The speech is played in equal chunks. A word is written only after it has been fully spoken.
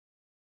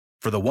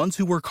For the ones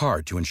who work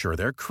hard to ensure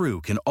their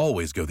crew can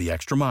always go the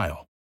extra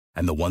mile,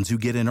 and the ones who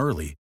get in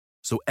early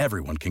so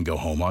everyone can go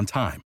home on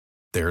time,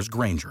 there's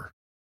Grainger,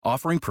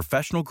 offering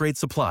professional-grade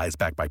supplies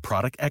backed by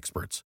product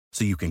experts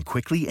so you can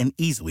quickly and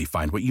easily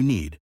find what you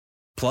need.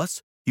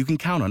 Plus, you can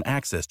count on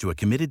access to a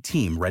committed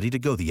team ready to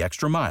go the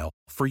extra mile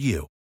for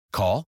you.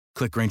 Call,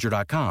 click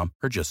Grainger.com,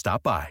 or just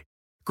stop by.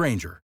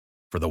 Grainger,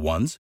 for the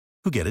ones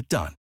who get it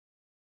done.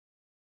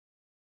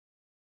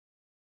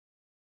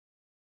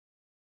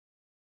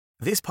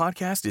 This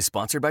podcast is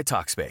sponsored by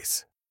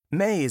Talkspace.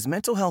 May is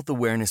Mental Health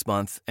Awareness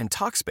Month, and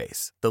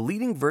Talkspace, the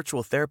leading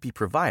virtual therapy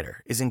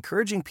provider, is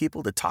encouraging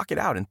people to talk it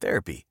out in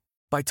therapy.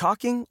 By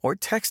talking or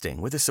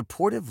texting with a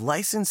supportive,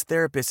 licensed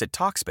therapist at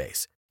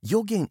Talkspace,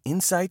 you'll gain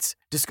insights,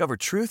 discover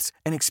truths,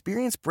 and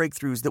experience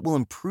breakthroughs that will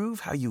improve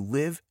how you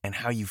live and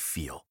how you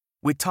feel.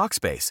 With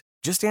Talkspace,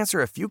 just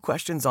answer a few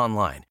questions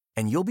online,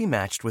 and you'll be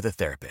matched with a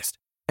therapist.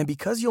 And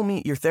because you'll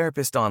meet your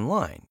therapist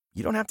online,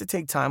 you don't have to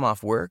take time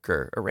off work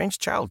or arrange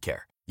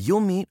childcare.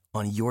 You'll meet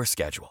on your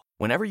schedule,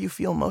 whenever you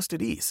feel most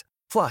at ease.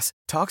 Plus,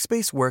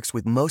 Talkspace works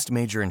with most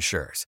major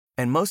insurers,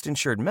 and most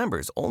insured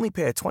members only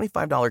pay a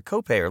 $25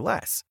 copay or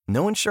less.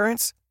 No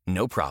insurance?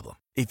 No problem.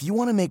 If you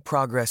want to make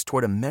progress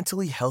toward a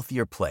mentally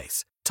healthier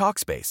place,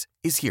 Talkspace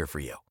is here for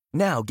you.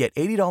 Now get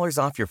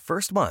 $80 off your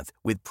first month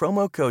with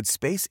promo code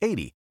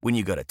SPACE80 when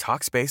you go to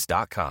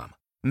Talkspace.com.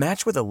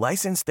 Match with a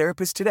licensed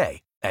therapist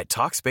today at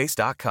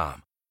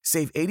Talkspace.com.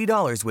 Save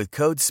 $80 with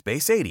code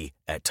SPACE80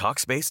 at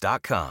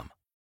Talkspace.com.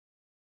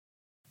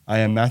 I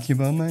am Matthew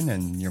Bowman,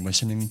 and you're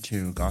listening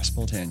to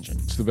Gospel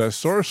Tangents. It's the best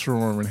source for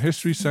Mormon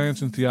history,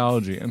 science, and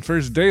theology, and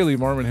first daily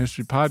Mormon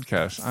history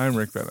podcast. I'm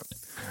Rick Bennett.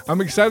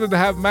 I'm excited to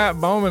have Matt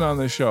Bowman on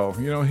this show.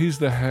 You know, he's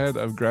the head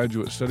of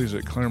graduate studies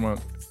at Claremont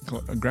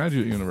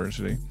Graduate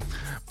University,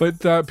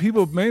 but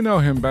people may know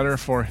him better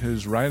for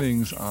his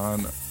writings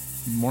on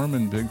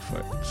Mormon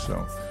Bigfoot.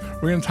 So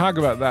we're going to talk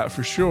about that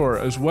for sure,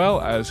 as well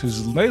as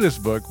his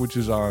latest book, which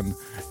is on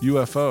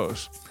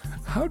UFOs.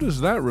 How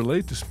does that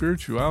relate to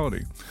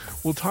spirituality?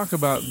 We'll talk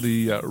about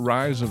the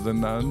rise of the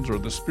nuns, or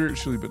the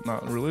spiritually but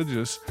not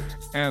religious.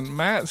 And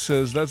Matt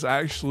says that's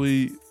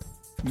actually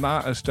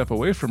not a step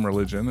away from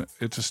religion.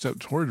 It's a step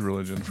toward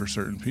religion for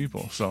certain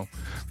people. So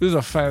this is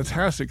a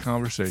fantastic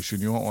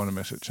conversation. You won't want to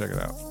miss it. Check it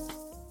out.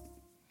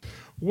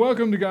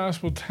 Welcome to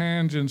Gospel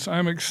Tangents.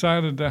 I'm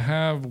excited to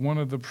have one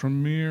of the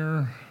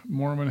premier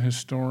Mormon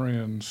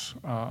historians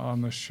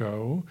on the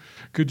show.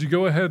 Could you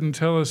go ahead and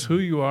tell us who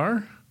you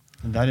are?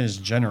 That is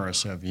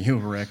generous of you,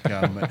 Rick.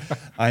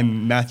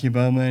 I'm Matthew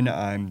Bowman.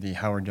 I'm the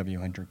Howard W.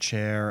 Hunter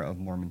Chair of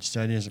Mormon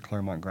Studies at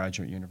Claremont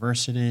Graduate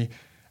University.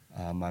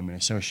 I'm an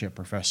associate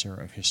professor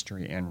of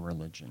history and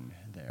religion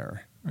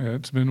there.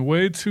 It's been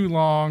way too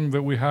long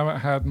that we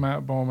haven't had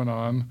Matt Bowman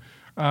on.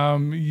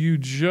 You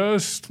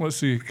just, let's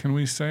see, can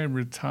we say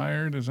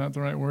retired? Is that the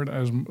right word?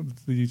 As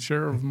the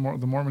chair of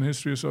the Mormon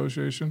History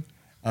Association?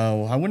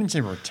 Oh, I wouldn't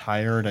say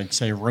retired. I'd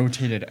say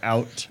rotated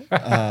out.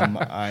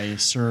 I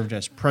served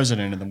as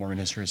president of the Mormon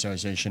History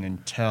Association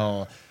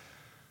until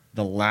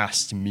the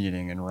last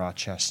meeting in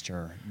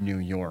Rochester, New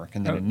York,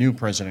 and then a new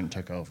president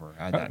took over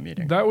at that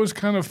meeting. That was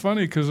kind of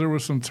funny because there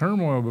was some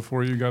turmoil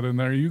before you got in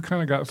there. You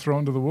kind of got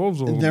thrown to the wolves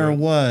a little bit. There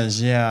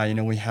was, yeah. You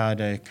know, we had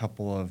a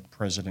couple of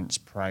presidents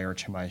prior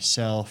to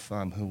myself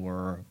who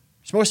were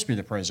supposed to be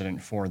the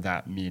president for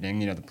that meeting.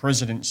 You know, the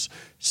presidents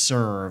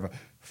serve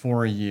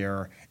for a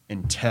year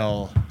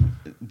until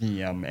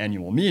the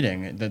annual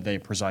meeting that they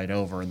preside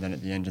over, and then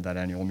at the end of that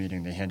annual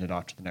meeting, they hand it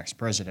off to the next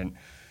president.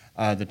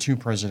 The two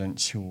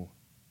presidents who,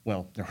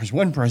 well, there was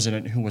one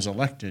president who was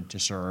elected to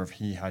serve.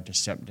 He had to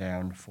step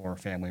down for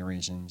family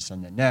reasons,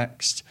 and the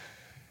next,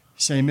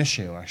 same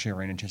issue. Actually, I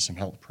ran into some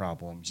health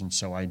problems, and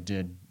so I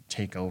did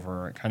take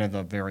over at kind of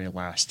the very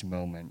last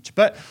moment.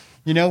 But,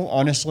 you know,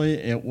 honestly,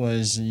 it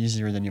was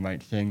easier than you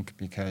might think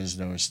because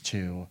those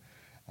two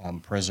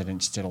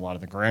presidents did a lot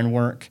of the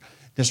groundwork.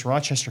 This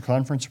Rochester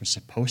conference was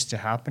supposed to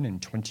happen in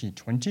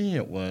 2020.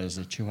 It was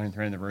the 200th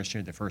anniversary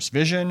of the first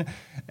vision.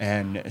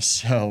 And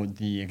so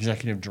the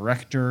executive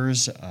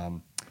directors,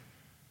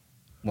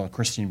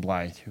 Christine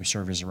Blythe, who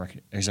served as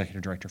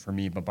executive director for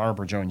me, but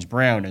Barbara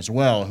Jones-Brown as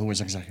well, who was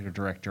executive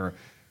director,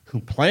 who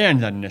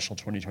planned that initial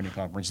 2020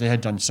 conference. They had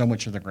done so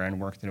much of the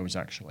groundwork that it was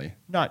actually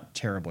not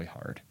terribly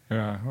hard.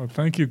 Yeah. Well,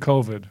 thank you,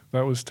 COVID.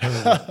 That was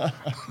terrible.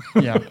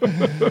 Yeah.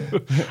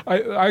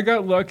 I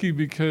got lucky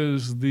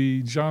because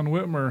the John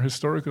Whitmer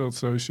Historical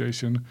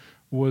Association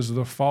was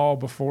the fall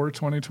before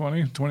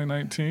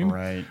 2019.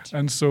 Right.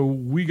 And so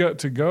we got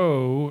to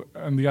go,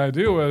 and the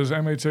idea was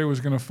MHA was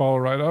going to follow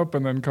right up,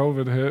 and then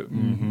COVID hit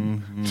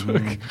and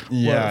took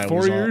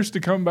 4 years to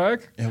come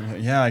back?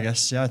 I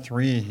guess,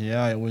 3.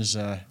 Yeah, it was,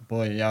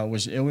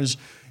 it was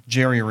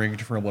jerry-rigged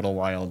for a little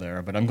while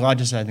there. But I'm glad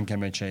to say I think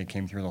MHA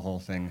came through the whole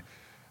thing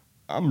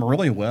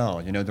really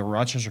well. You know, the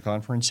Rochester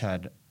Conference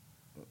had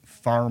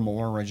far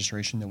more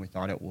registration than we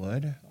thought it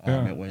would.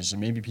 It was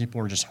maybe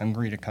people were just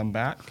hungry to come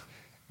back.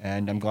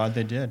 And I'm glad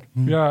they did.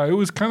 Yeah, it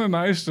was kind of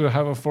nice to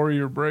have a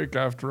 4-year break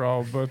after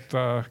all, but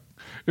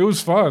it was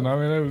fun. I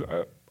mean,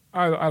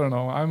 I don't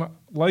know. I'm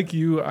like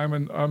you.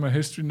 I'm a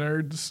history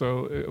nerd,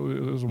 so it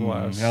was a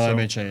blast.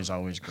 MHA is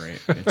always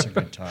great. It's a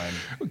good time.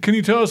 Can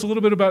you tell us a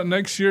little bit about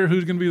next year?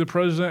 Who's going to be the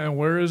president and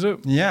where is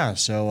it? Yeah.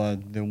 So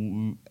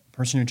the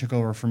person who took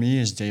over for me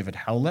is David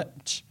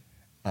Howlett.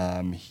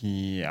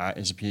 He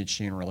is a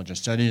PhD in religious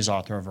studies,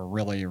 author of a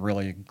really,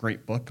 really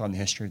great book on the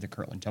history of the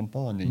Kirtland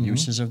Temple and the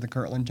uses of the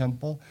Kirtland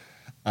Temple.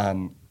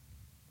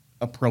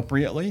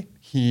 Appropriately,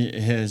 he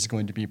is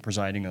going to be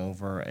presiding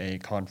over a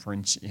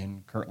conference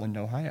in Kirtland,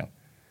 Ohio.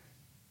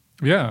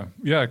 Yeah,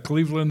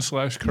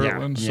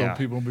 Cleveland/Kirtland, so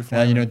people will be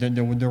flying.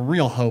 The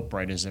real hope,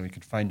 right, is that we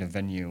could find a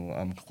venue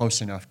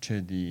close enough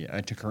to the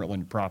to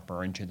Kirtland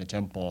proper and to the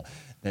temple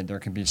that there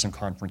can be some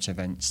conference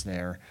events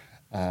there.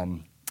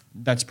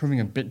 That's proving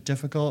a bit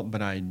difficult,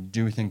 but I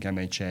do think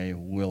MHA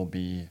will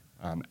be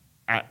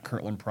at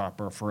Kirtland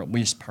proper for at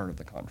least part of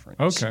the conference.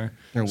 Okay.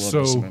 There will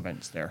be some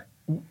events there.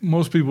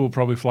 Most people will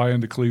probably fly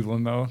into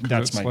Cleveland, though.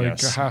 That's my guess.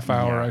 It's like a half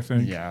hour, I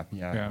think.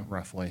 Yeah,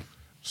 roughly.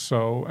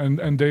 So,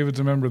 and David's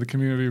a member of the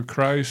Community of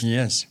Christ.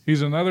 Yes.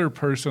 He's another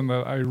person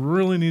that I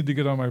really need to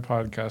get on my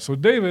podcast. So,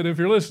 David, if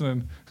you're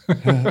listening.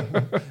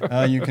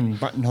 You can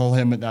buttonhole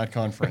him at that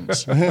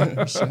conference.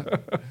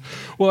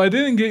 Well, I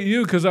didn't get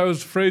you because I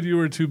was afraid you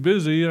were too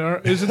busy.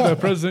 Isn't the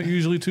president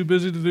usually too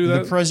busy to do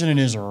that? The president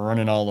is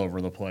running all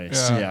over the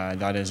place. Yeah,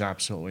 that is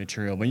absolutely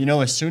true. But,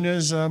 as soon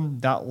as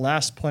that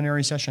last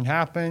plenary session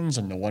happens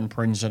and the one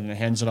president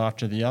hands it off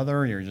to the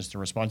other, the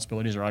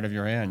responsibilities are out of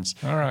your hands.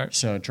 All right.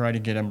 So try to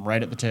get him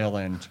right at the tail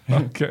end.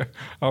 Okay.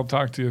 I'll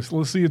talk to you.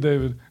 We'll see you,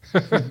 David.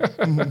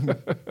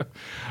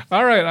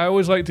 All right. I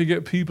always like to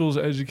get people's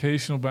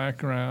educational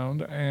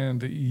background,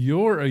 and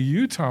you're a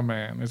Utah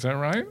man. Is that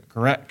right?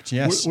 Correct,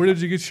 yes. Where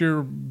did you get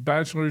your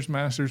bachelor's,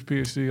 master's,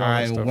 PhD, all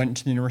that stuff? I went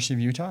to the University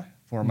of Utah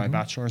for my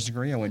bachelor's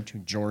degree. I went to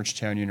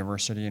Georgetown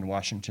University in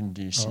Washington,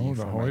 D.C.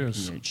 for my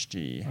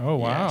PhD. Oh,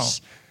 wow.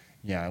 Yes.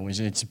 Yeah,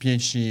 it's a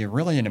PhD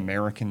really in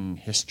American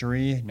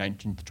history,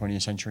 19th to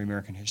 20th century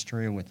American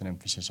history with an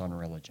emphasis on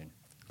religion.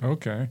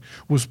 Okay.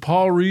 Was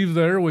Paul Reeve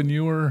there when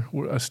you were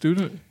a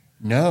student?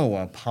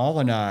 No, Paul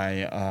and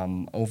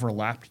I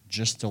overlapped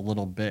just a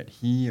little bit.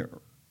 He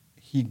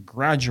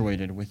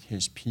graduated with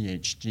his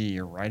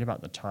PhD right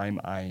about the time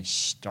I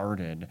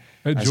started.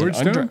 At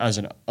Georgetown?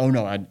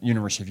 At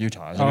University of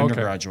Utah as an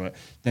undergraduate.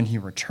 Then he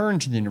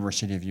returned to the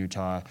University of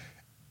Utah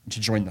to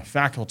join the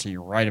faculty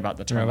right about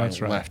the time I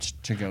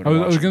left to go to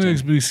Washington. I was going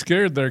to be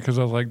scared there because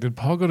I was like, did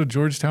Paul go to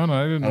Georgetown?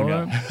 I didn't know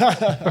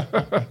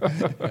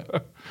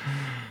that.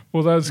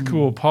 Well, that's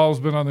cool.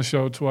 Paul's been on the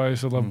show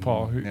twice. I love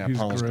Paul. He's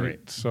Paul's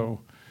great. So,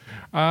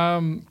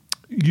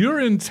 you're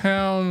in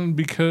town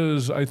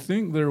because I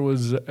think there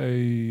was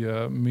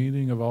a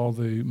meeting of all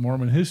the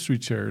Mormon history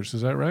chairs.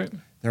 Is that right?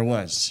 There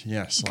was,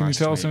 yes. Can you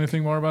tell us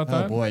anything more about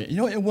that? Oh, boy.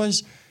 It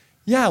was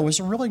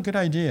a really good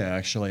idea,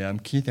 actually.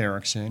 Keith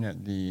Erickson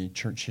at the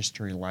Church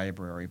History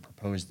Library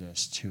proposed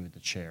this to the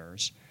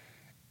chairs.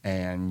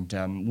 And,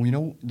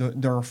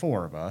 there are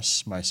four of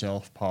us,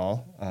 myself,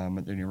 Paul,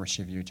 at the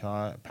University of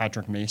Utah,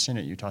 Patrick Mason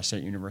at Utah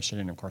State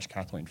University, and, of course,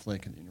 Kathleen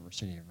Flick at the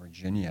University of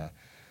Virginia.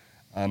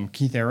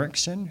 Keith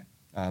Erickson,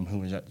 who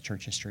was at the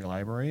Church History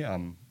Library,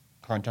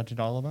 contacted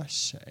all of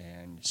us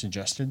and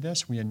suggested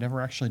this. We had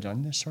never actually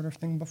done this sort of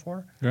thing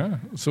before. Yeah.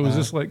 So is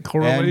this like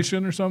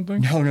correlation or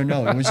something?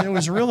 No. It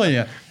was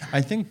really,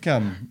 I think,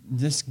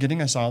 this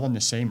getting us all in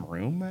the same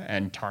room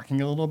and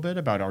talking a little bit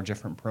about our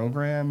different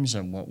programs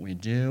and what we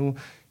do,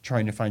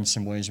 trying to find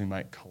some ways we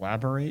might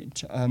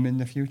collaborate in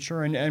the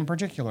future, and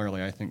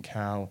particularly, I think,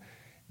 how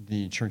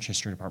the church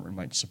history department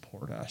might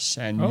support us.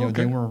 And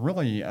they were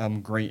really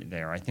great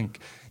there. I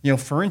think,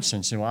 for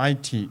instance, I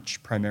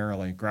teach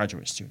primarily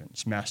graduate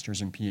students,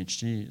 master's and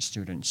PhD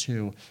students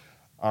who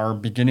are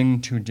beginning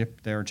to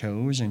dip their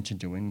toes into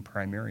doing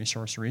primary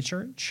source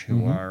research,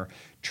 who are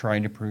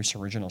trying to produce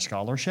original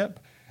scholarship.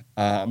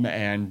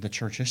 And the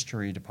church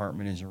history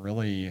department is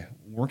really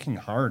working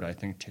hard, I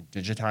think, to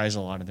digitize a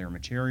lot of their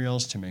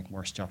materials, to make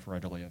more stuff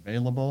readily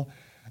available,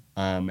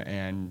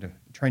 and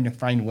trying to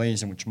find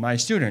ways in which my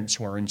students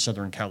who are in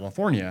Southern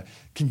California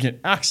can get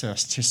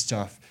access to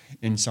stuff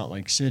in Salt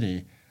Lake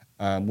City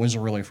was a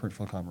really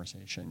fruitful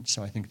conversation.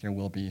 So I think there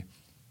will be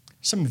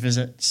some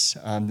visits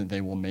that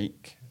they will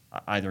make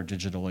either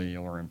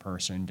digitally or in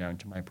person down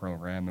to my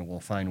program, and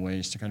we'll find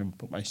ways to kind of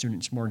put my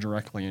students more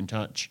directly in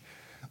touch.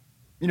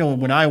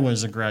 When I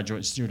was a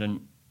graduate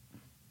student,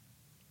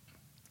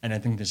 and I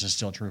think this is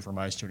still true for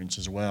my students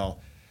as well,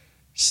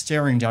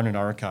 staring down an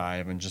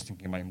archive and just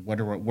thinking, where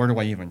do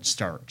I even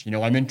start?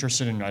 I'm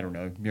interested in, I don't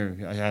know,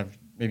 I have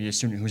maybe a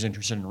student who's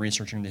interested in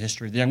researching the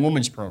history of the Young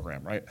Women's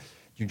Program, right?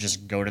 You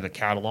just go to the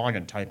catalog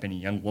and type in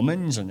Young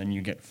Women's, and then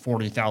you get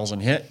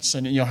 40,000 hits,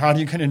 and how do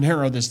you kind of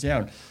narrow this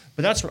down?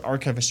 But that's what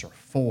archivists are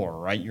for,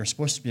 right? You're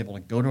supposed to be able to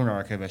go to an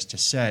archivist to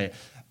say,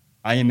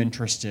 I am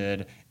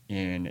interested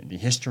in the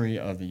history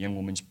of the Young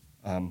Women's,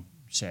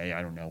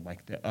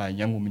 the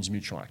Young Women's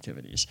Mutual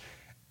Activities.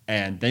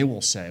 And they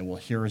will say, well,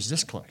 here is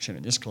this collection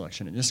and this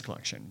collection and this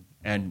collection.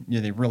 And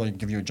they really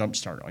give you a jump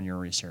start on your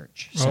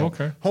research. So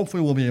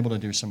hopefully we'll be able to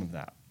do some of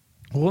that.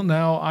 Well,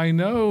 now I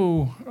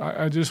know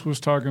I just was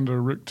talking to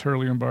Rick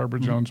Turley and Barbara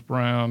Jones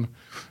Brown.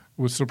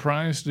 Was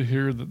surprised to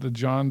hear that the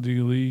John D.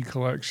 Lee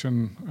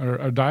collection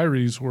or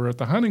diaries were at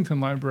the Huntington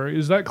Library.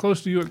 Is that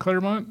close to you at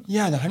Claremont?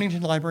 Yeah, the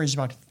Huntington Library is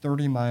about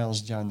 30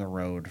 miles down the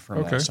road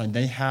from us, and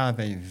they have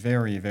a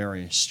very,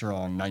 very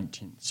strong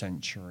 19th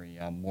century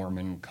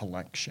Mormon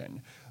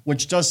collection,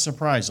 which does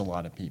surprise a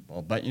lot of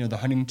people. But, the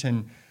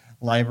Huntington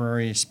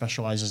Library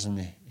specializes in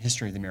the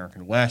history of the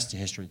American West, the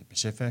history of the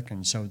Pacific,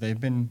 and so they've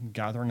been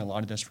gathering a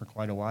lot of this for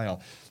quite a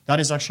while. That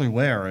is actually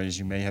where, as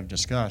you may have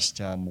discussed,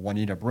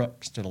 Juanita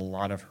Brooks did a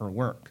lot of her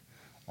work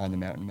on the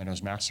Mountain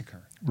Meadows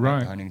Massacre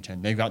at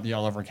Huntington. They've got the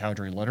Oliver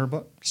Cowdery letter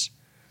books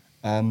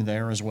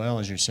there as well,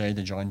 as you say,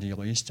 the John D.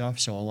 Lee stuff.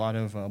 So a lot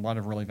of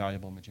really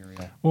valuable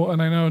material. Well,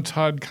 and I know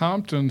Todd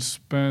Compton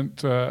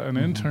spent an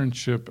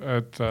internship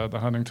at the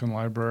Huntington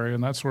Library,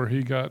 and that's where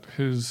he got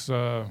his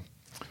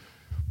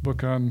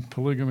book on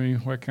polygamy.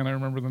 Why can't I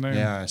remember the name?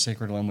 Yeah,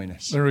 Sacred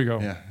Loneliness. There we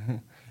go.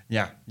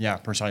 Yeah,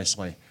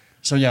 precisely.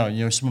 So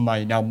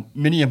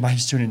many of my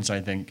students,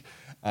 I think,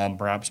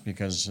 perhaps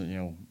because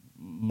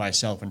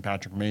myself and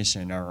Patrick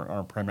Mason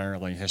are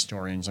primarily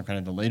historians of kind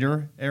of the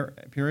later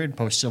period,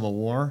 post-Civil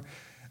War.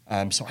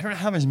 So I don't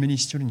have as many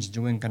students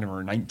doing kind of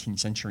our 19th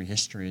century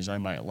history as I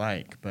might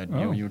like, but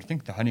you would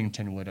think the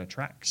Huntington would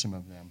attract some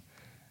of them.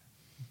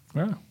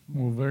 Yeah,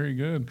 well, very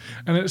good.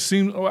 And it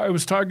seemed, I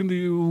was talking to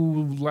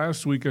you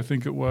last week, I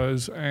think it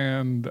was,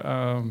 and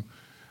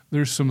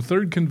there's some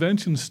third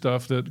convention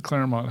stuff that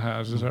Claremont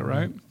has. Is that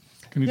right?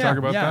 Can you talk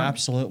about that? Yeah,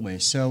 absolutely.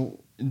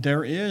 So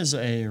there is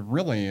a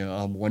really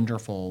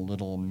wonderful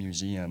little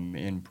museum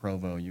in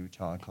Provo,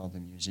 Utah, called the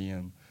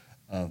Museum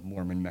of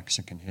Mormon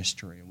Mexican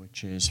History,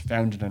 which is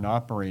founded and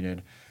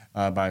operated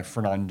by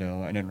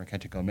Fernando and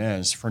Enriqueta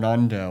Gomez.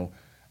 Fernando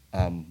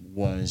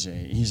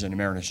he's an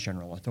emeritus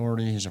general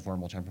authority, he's a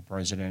former temple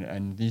president,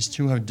 and these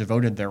two have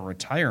devoted their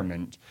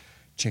retirement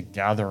to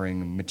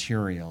gathering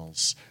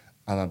materials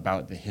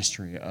about the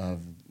history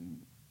of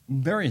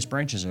various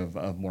branches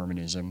of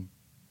Mormonism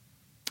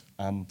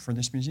for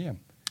this museum.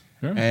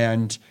 Yeah.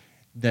 And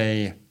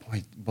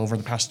over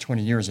the past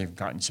 20 years, they've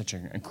gotten such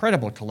an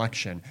incredible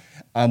collection.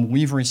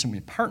 We've recently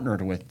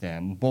partnered with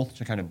them, both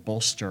to kind of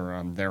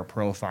bolster their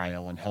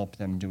profile and help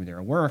them do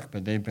their work,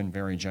 but they've been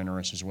very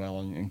generous as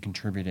well in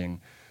contributing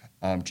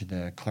to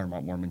the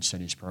Claremont Mormon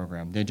Studies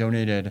program. They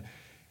donated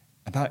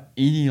about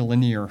 80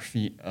 linear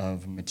feet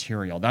of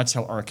material. That's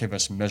how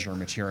archivists measure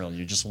material.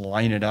 You just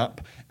line it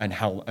up, and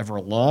however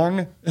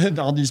long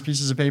all these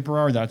pieces of paper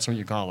are, that's what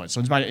you call it. So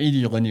it's about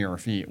 80 linear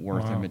feet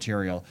worth of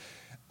material.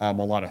 A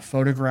lot of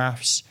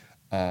photographs,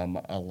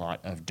 a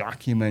lot of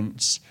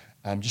documents,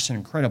 just an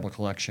incredible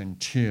collection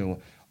to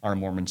our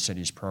Mormon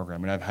Studies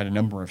program. And I've had a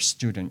number of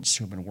students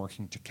who have been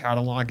working to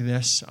catalog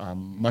this.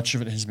 Much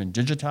of it has been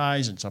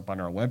digitized. It's up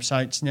on our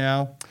websites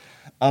now.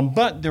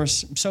 But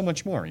there's so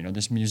much more.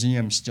 This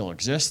museum still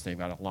exists. They've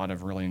got a lot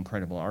of really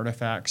incredible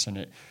artifacts, and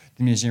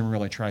the museum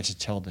really tries to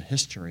tell the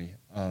history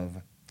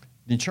of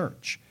the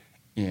church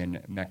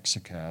in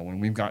Mexico. And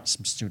we've got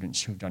some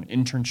students who've done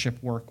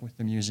internship work with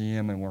the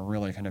museum, and we're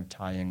really kind of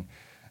tying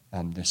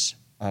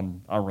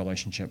our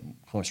relationship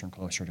closer and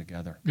closer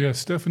together. Yeah,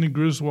 Stephanie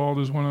Griswold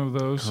is one of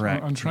those.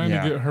 Correct. I'm trying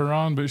to get her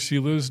on, but she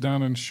lives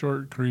down in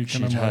Short Creek.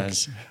 She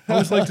does. I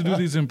always like to do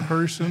these in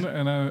person,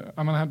 and I'm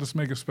going to have to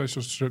make a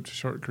special trip to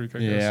Short Creek, I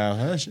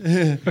guess.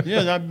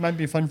 Yeah, that might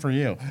be fun for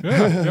you.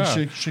 Yeah.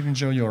 She can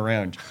show you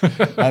around.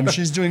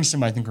 She's doing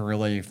some, I think,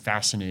 really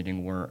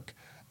fascinating work.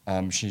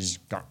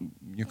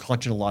 You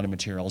collected a lot of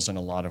materials and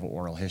a lot of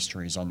oral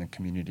histories on the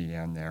community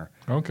down there.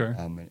 Okay.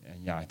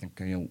 I think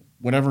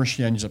whatever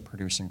she ends up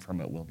producing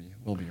from it will be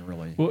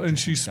really well. And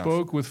she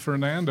spoke with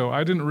Fernando.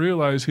 I didn't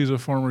realize he's a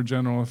former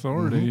general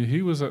authority.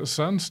 He was at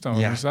Sunstone.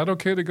 Yeah. Is that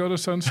okay to go to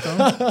Sunstone?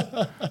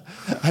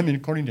 I mean,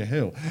 according to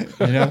who?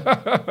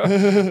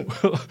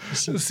 Well,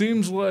 it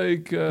seems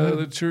like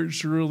the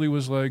church really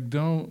was like,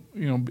 don't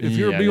if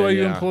you're a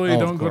BYU employee,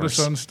 don't go to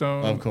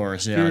Sunstone. Of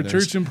course, yeah. If you're a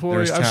church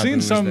employee, I've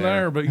seen some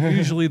there, but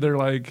usually they're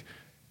like,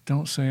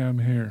 don't say I'm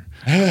here.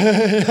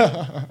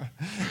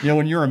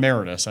 When you're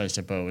emeritus, I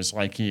suppose,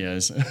 like he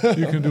is.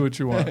 You can do what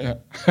you want.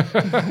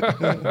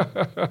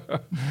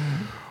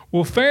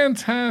 Well,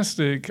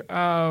 fantastic.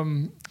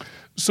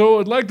 So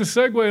I'd like to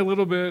segue a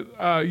little bit.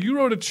 You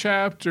wrote a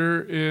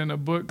chapter in a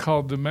book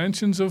called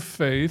Dimensions of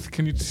Faith.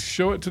 Can you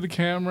show it to the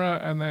camera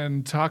and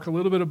then talk a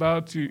little bit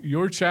about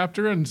your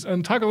chapter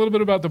and talk a little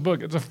bit about the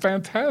book? It's a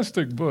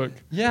fantastic book.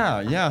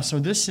 Yeah. So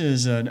this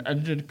is an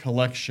edited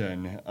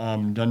collection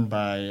done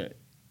by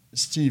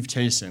Steve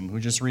Taysom,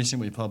 who just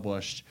recently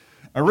published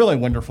a really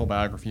wonderful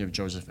biography of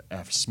Joseph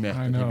F. Smith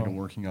that he'd been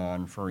working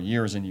on for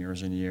years and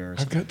years and years.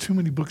 I've got too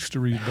many books to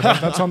read,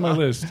 but that's on my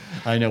list.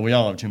 I know, we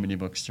all have too many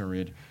books to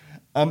read.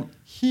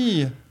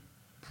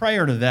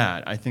 Prior to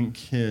that, I think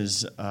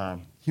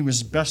he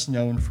was best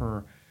known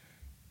for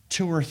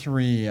two or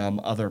three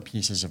other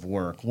pieces of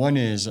work. One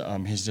is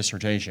his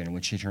dissertation,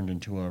 which he turned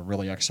into a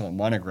really excellent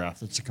monograph.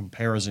 That's a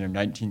comparison of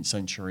 19th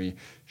century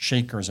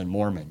Shakers and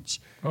Mormons.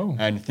 Oh.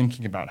 And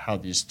thinking about how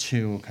these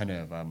two kind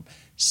of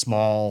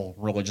small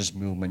religious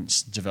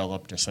movements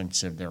developed a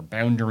sense of their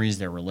boundaries,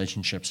 their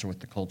relationships with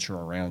the culture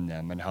around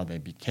them, and how they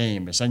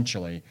became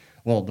essentially,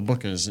 well, the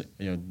book is,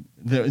 he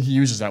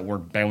uses that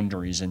word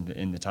boundaries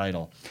in the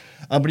title.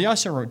 But he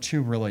also wrote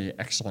two really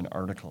excellent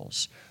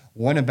articles.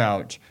 One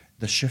about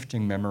the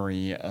shifting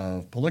memory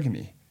of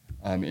polygamy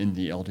in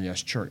the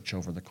LDS Church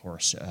over the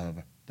course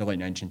of the late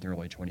 19th,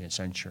 early 20th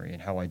century,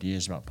 and how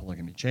ideas about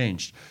polygamy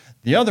changed.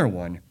 The other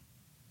one,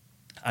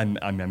 I'm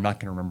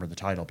not going to remember the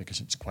title because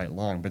it's quite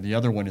long, but the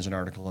other one is an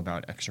article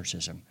about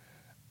exorcism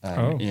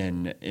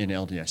in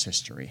LDS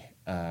history.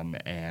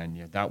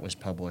 And that was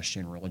published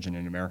in Religion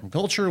and American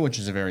Culture, which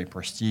is a very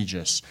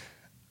prestigious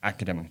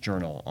academic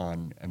journal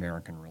on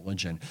American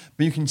religion.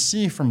 But you can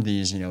see from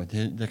these,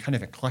 the kind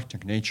of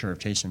eclectic nature of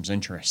Taysom's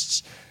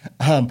interests,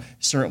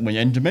 certainly.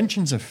 And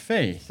Dimensions of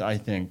Faith, I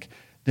think,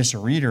 this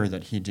reader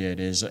that he did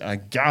is a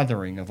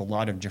gathering of a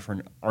lot of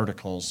different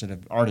articles that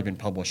have already been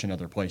published in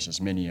other places,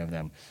 many of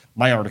them.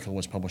 My article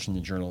was published in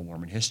the Journal of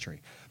Mormon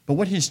History. But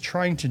what he's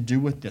trying to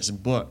do with this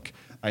book,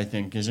 I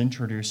think, is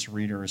introduce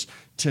readers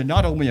to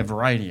not only a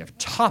variety of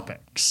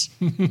topics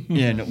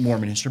in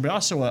Mormon history, but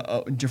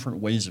also different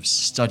ways of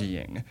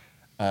studying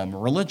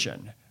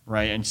religion,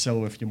 right? And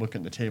so if you look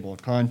at the table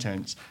of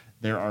contents,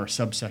 there are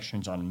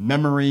subsections on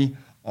memory,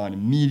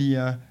 on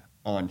media,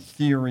 on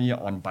theory,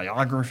 on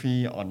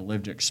biography, on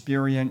lived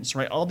experience,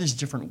 right? All these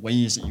different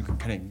ways that you can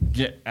kind of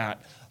get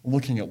at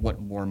looking at what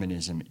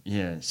Mormonism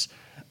is.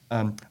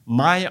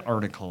 My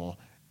article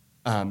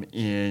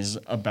is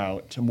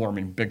about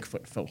Mormon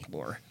Bigfoot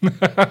folklore.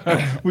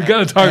 We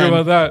got to talk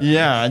about that.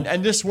 Yeah,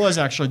 and this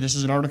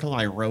is an article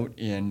I wrote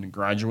in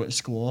graduate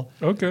school.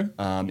 Okay.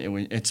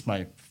 It's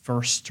my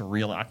first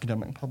real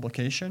academic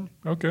publication.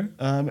 Okay.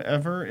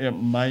 Ever.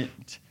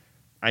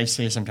 I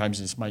say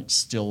sometimes this might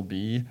still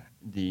be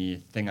the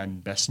thing I'm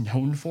best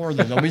known for.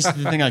 At least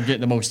the thing I get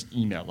the most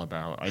email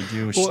about. I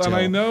do still and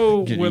I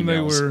know get when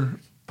emails. They were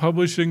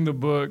publishing the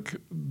book,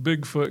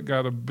 Bigfoot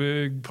got a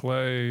big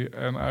play,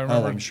 and I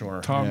remember I'm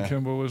sure. Tom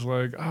Kimball was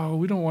like, "Oh,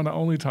 we don't want to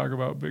only talk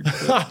about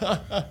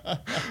Bigfoot,"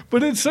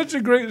 but it's such a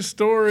great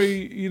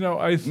story.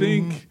 I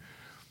think.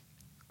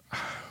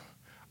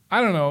 I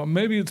don't know.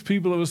 Maybe it's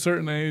people of a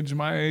certain age,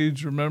 my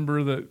age,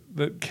 remember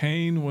that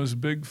Cain was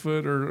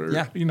Bigfoot, or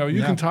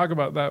you can talk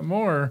about that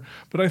more.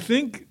 But I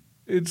think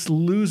it's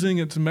losing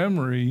its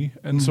memory,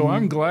 and so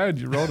I'm glad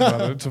you wrote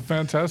about it. It's a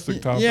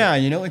fantastic topic. Yeah,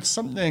 it's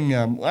something,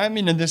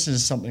 and this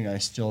is something I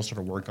still sort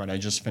of work on. I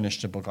just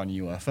finished a book on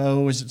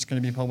UFOs. It's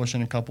going to be published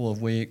in a couple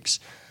of weeks.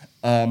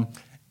 And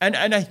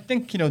I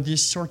think,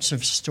 these sorts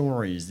of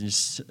stories,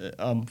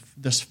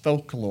 this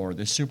folklore,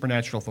 this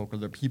supernatural folklore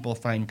that people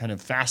find kind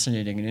of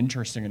fascinating and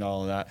interesting and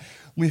all of that,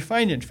 we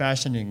find it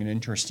fascinating and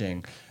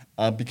interesting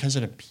because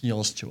it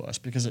appeals to us,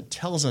 because it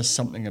tells us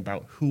something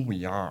about who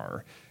we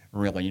are.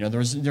 Really,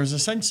 there's a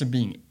sense of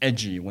being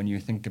edgy when you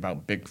think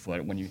about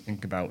Bigfoot, when you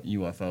think about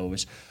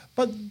UFOs,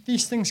 but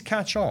these things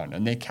catch on,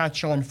 and they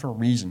catch on for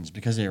reasons,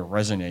 because they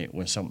resonate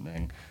with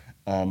something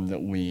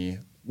that we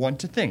want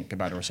to think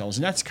about ourselves,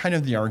 and that's kind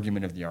of the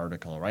argument of the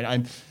article,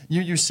 right?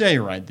 You say,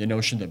 right, the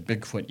notion that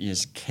Bigfoot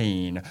is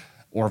Cain,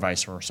 or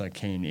vice versa,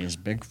 Cain is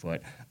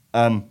Bigfoot.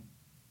 I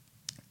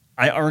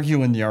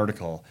argue in the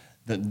article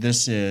that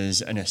this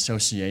is an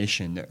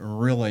association that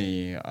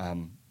really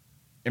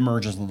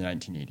emerges in the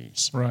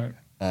 1980s, right?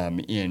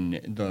 In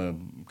the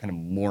kind of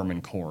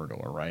Mormon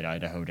corridor, right,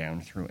 Idaho down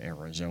through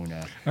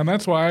Arizona, and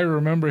that's why I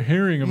remember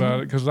hearing about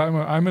it, because I'm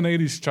an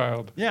 '80s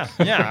child. Yeah,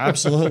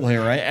 absolutely,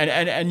 right.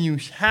 And you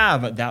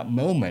have at that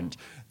moment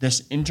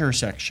this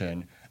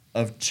intersection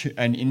of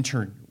an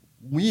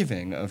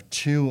interweaving of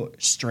two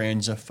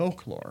strands of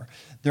folklore.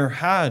 There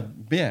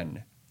had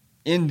been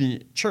in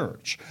the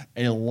church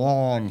a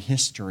long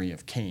history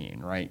of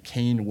Cain, right?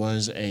 Cain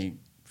was a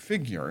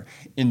figure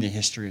in the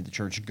history of the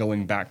church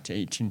going back to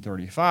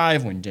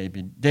 1835 when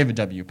David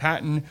W.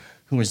 Patton,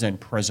 who was then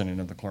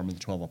president of the Quorum of the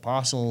 12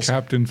 Apostles.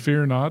 Captain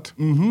Fear Not.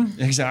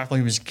 Exactly.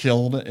 He was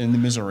killed in the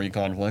Missouri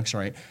conflicts,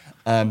 right?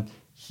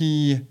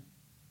 He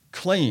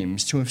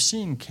claims to have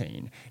seen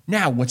Cain.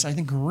 Now, what's I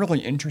think really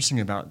interesting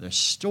about this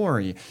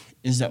story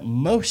is that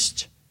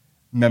most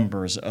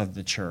members of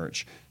the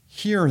church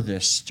hear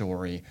this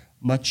story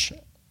much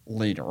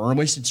later, or at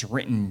least it's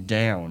written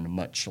down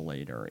much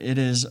later. It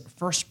is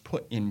first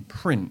put in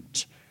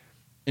print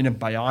in a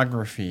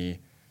biography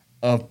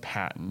of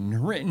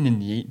Patton, written in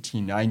the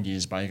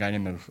 1890s by a guy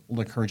named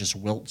Lycurgus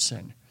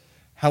Wilson.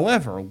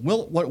 However,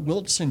 what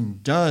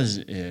Wilson does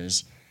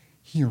is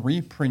he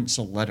reprints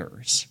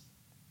letters.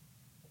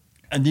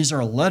 And these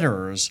are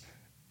letters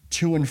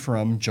to and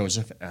from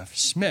Joseph F.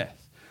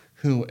 Smith,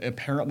 who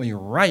apparently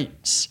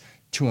writes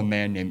to a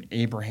man named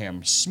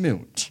Abraham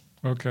Smoot.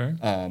 Okay.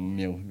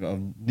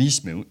 These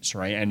Smoots,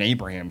 right? And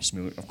Abraham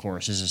Smoot, of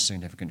course, is a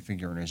significant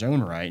figure in his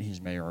own right.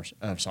 He's mayor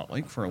of Salt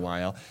Lake for a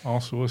while.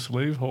 Also a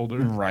slaveholder.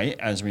 Right,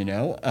 as we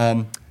know.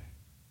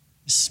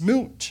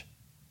 Smoot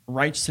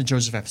writes to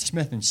Joseph F.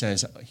 Smith and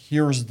says,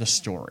 here's the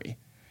story.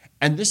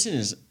 And this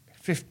is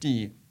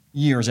 50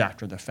 years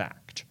after the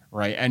fact,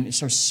 right? And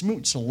so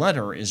Smoot's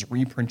letter is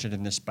reprinted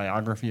in this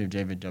biography of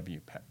David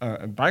W.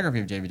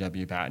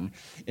 Patton.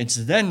 It's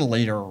then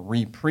later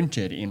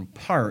reprinted in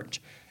part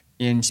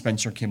in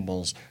Spencer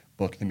Kimball's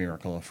book, The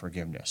Miracle of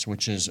Forgiveness,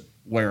 which is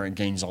where it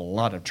gains a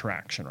lot of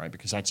traction, right?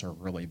 Because that's a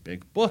really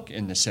big book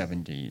in the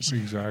 70s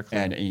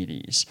and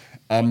 80s.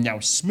 Now,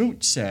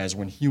 Smoot says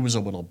when he was a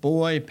little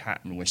boy,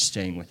 Patton was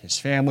staying with his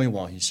family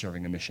while he's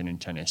serving a mission in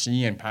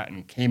Tennessee, and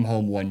Patton came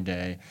home one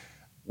day,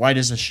 white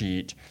as a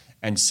sheet,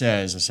 and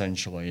says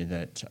essentially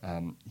that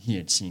he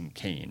had seen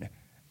Cain.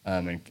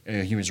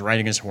 He was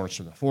riding his horse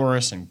through the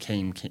forest, and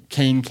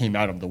Cain came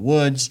out of the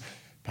woods.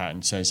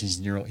 Patton says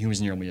he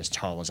was nearly as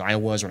tall as I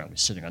was when I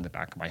was sitting on the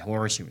back of my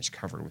horse. He was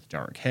covered with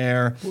dark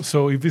hair.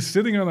 So if he's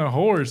sitting on a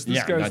horse,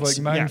 this guy's like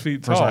 9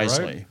 feet tall,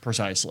 right?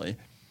 Precisely.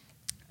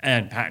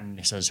 And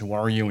Patton says, who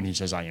are you? And he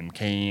says, I am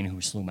Cain, who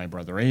slew my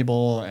brother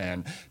Abel.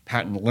 And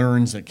Patton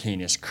learns that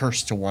Cain is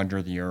cursed to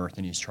wander the earth,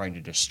 and he's trying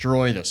to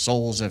destroy the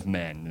souls of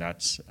men.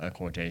 That's a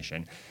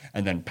quotation.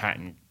 And then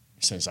Patton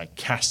says, I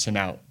cast him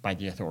out by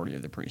the authority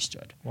of the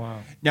priesthood.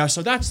 Wow. Now,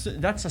 so that's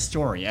a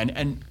story.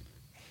 And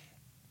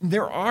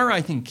there are,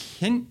 I think,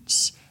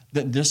 hints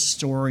that this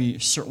story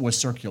was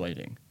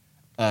circulating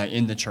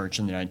in the church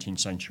in the 19th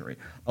century.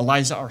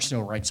 Eliza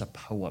Arsenault writes a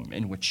poem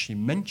in which she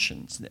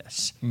mentions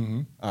this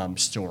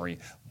story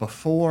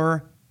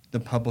before the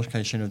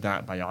publication of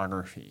that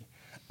biography.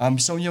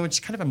 So, it's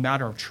kind of a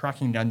matter of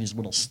tracking down these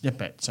little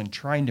snippets and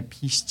trying to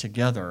piece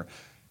together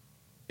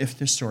if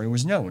this story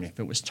was known, if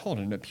it was told,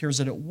 and it appears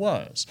that it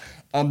was.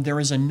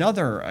 There is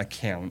another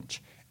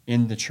account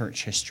in the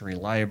Church History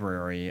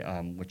Library,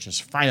 which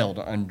is filed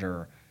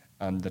under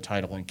the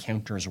title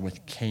Encounters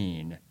with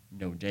Cain,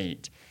 no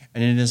date.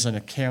 And it is an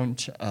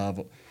account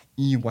of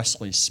E.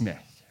 Wesley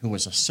Smith, who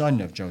was a son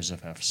of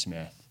Joseph F.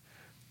 Smith,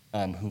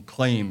 who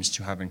claims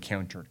to have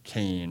encountered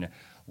Cain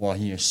while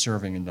he is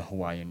serving in the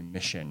Hawaiian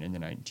mission in the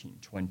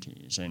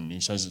 1920s. And he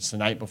says it's the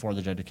night before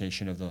the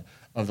dedication of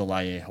the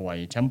Laie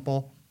Hawaii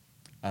Temple,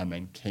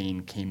 and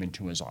Cain came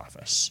into his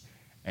office.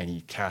 And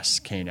he casts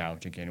Cain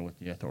out again with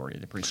the authority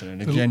of the priesthood.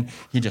 And again,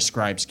 he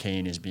describes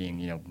Cain as being,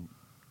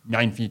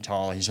 9 feet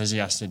tall. He says he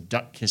has to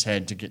duck his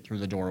head to get through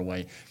the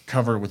doorway,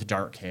 covered with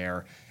dark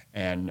hair.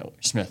 And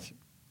Smith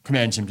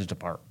commands him to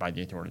depart by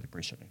the authority of the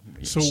priesthood.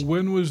 So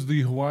when was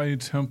the Hawaii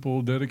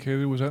Temple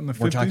dedicated? Was that in the 50s?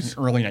 We're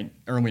talking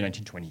early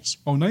 1920s.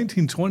 Oh,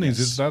 1920s. Yes.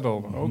 Is that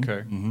old? Mm-hmm.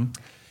 Okay. Mm-hmm.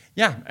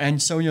 Yeah,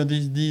 and so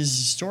these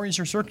stories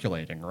are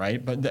circulating,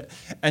 right?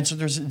 And so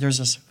there's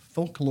this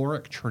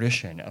folkloric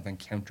tradition of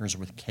encounters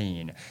with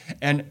Cain,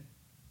 and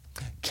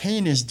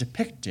Cain is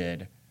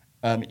depicted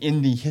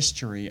in the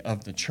history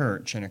of the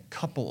church in a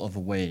couple of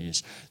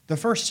ways. The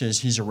first is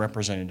he's a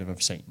representative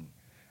of Satan,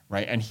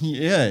 right? And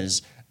he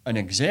is an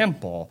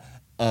example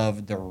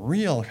of the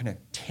real kind of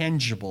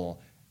tangible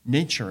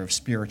nature of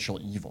spiritual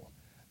evil.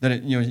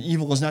 That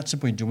evil is not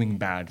simply doing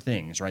bad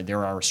things, right?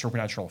 There are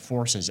supernatural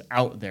forces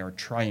out there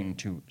trying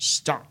to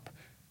stop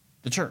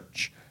the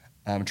church,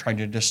 trying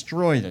to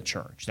destroy the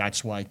church.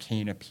 That's why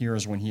Cain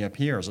appears when he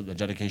appears at the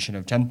dedication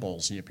of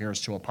temples. He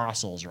appears to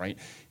apostles, right?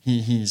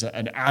 He's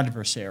an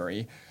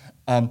adversary.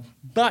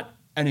 But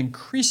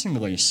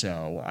increasingly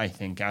so, I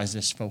think, as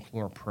this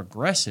folklore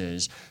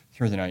progresses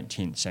through the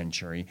 19th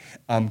century,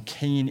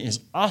 Cain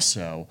is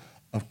also,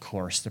 of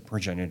course, the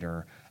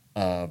progenitor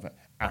of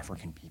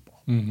African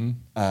people.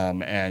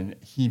 Mm-hmm. And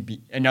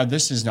now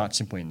this is not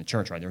simply in the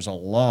church, right? There's a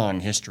long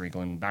history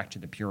going back to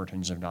the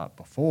Puritans, if not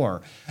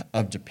before,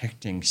 of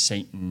depicting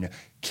Satan,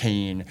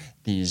 Cain,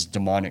 these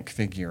demonic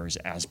figures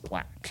as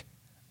black,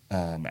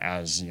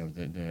 as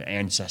the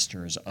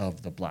ancestors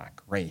of the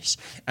black race.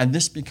 And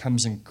this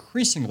becomes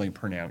increasingly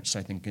pronounced,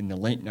 I think, in the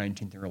late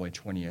 19th, early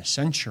 20th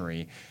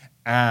century,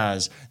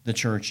 as the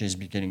church is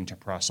beginning to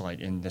proselyte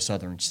in the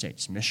Southern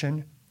States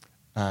Mission.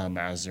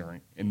 As their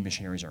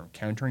missionaries are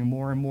encountering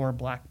more and more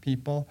black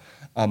people.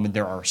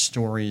 There are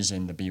stories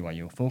in the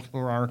BYU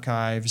folklore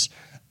archives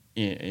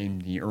in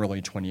the early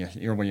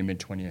and mid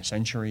 20th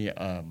century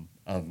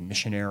of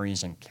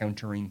missionaries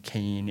encountering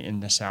Cain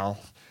in the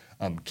South,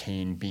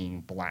 Cain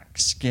being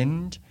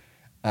black-skinned,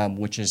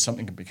 which is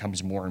something that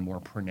becomes more and more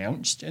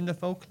pronounced in the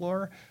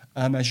folklore.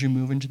 As you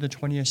move into the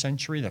 20th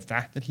century, the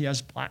fact that he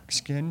has black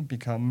skin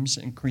becomes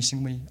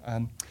increasingly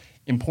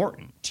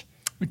important.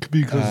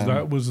 Because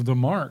that was the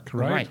mark,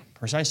 right? Right,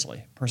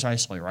 precisely,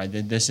 right?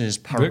 This is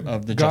part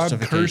of the God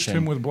justification. God cursed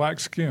him with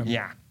black skin.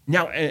 Yeah.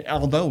 Now,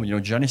 although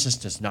Genesis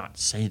does not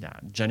say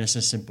that,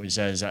 Genesis simply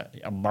says that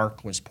a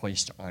mark was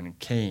placed on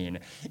Cain.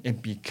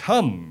 It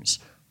becomes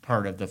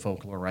part of the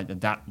folklore, right?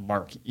 That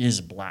mark is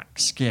black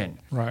skin.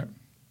 Right.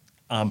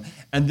 And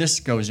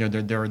this goes.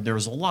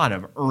 There's a lot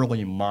of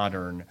early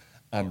modern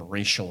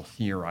racial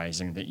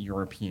theorizing that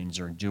Europeans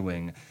are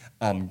doing,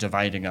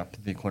 dividing up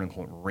the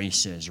quote-unquote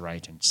races,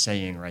 right, and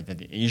saying, right, that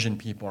the Asian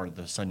people are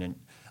the descendant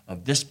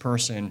of this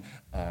person.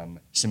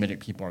 Semitic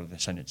people are the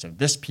descendants of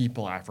this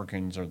people.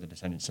 Africans are the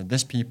descendants of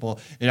this people.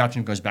 It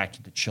often goes back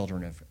to the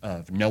children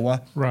of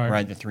Noah,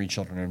 right? The 3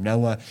 children of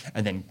Noah,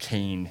 and then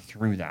Cain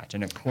through that.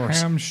 And of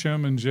course, Ham,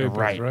 Shem, and Japheth,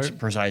 right?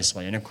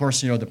 Precisely. And of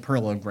course, the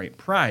Pearl of Great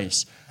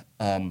Price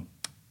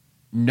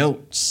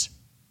notes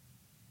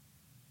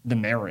the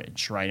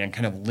marriage, right, and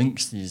kind of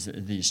links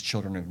these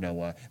children of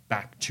Noah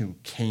back to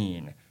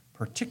Cain,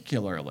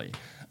 particularly.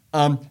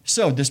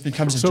 So this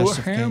becomes a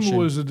justification. Ham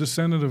was a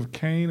descendant of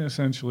Cain,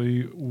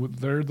 essentially.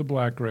 They're the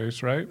black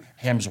race, right?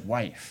 Ham's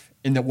wife.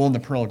 In the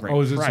Pearl of Great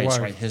Price,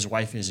 right? His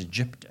wife is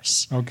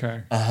Egyptus.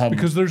 Okay.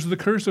 Because there's the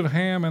curse of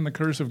Ham and the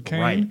curse of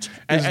Cain. Right.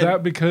 Is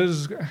that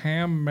because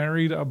Ham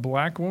married a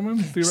black woman,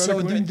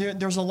 theoretically? So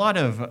there's a lot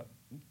of...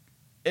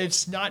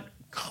 It's not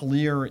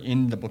clear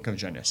in the book of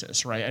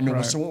Genesis, right?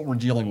 And so what we're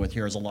dealing with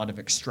here is a lot of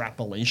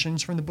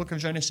extrapolations from the book of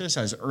Genesis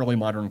as early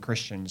modern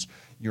Christians,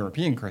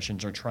 European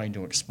Christians, are trying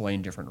to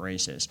explain different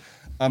races.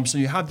 So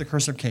you have the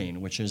curse of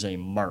Cain, which is a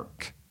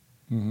mark.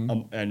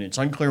 And it's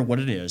unclear what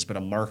it is, but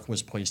a mark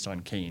was placed on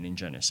Cain in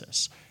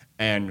Genesis.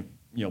 And,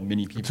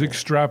 many people... It's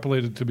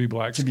extrapolated to be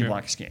black skin. To be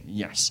black skin,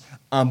 yes.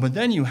 But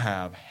then you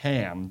have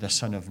Ham, the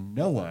son of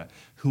Noah,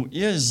 who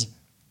is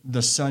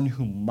the son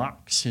who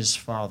mocks his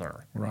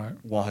father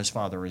while his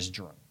father is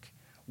drunk,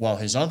 while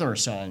his other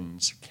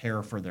sons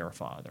care for their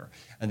father.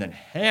 And then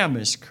Ham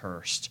is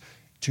cursed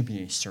to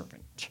be a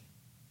serpent.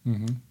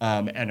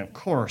 And of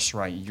course,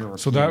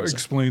 Europeans... So that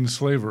explains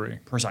slavery.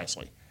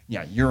 Precisely.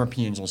 Yeah,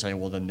 Europeans will say,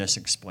 well, then this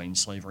explains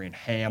slavery, and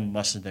Ham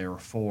must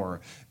therefore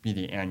be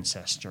the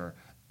ancestor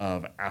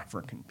of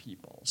African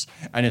peoples.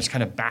 And it's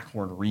kind of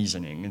backward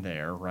reasoning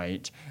there,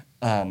 right?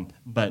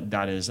 But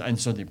that is, and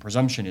so the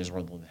presumption is,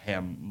 well,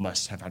 Ham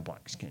must have had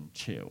black skin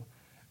too,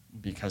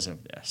 because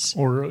of this.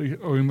 Or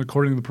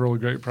according to the Pearl of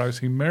Great Price,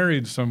 he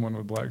married someone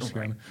with black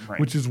skin,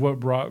 which is what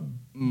brought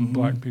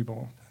black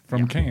people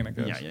from Cain, I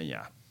guess.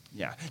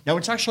 Yeah. Now,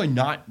 it's actually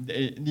not,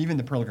 even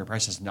the Pearl of Great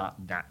Price is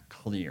not that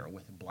clear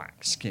with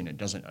black skin. It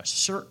doesn't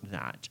assert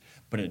that,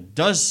 but it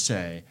does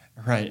say,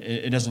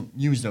 it doesn't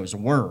use those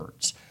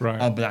words,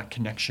 but that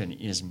connection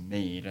is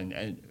made,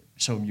 and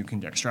so you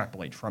can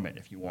extrapolate from it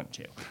if you want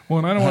to. Well,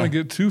 and I don't want to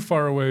get too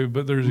far away,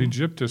 but there's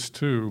Egyptus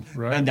too,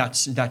 right? And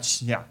that's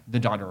the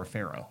daughter of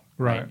Pharaoh.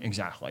 Right,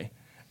 exactly.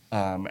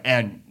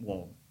 And,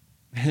 well,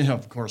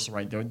 of course,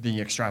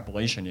 the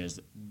extrapolation is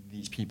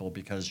these people,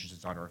 because she's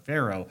the daughter of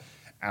Pharaoh,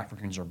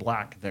 Africans are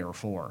black,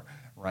 therefore,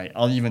 right?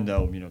 Even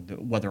though,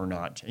 whether or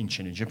not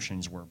ancient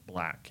Egyptians were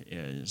black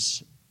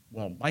is,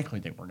 well, likely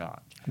they were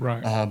not.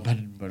 Right.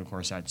 But of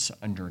course, that's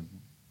under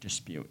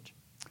dispute.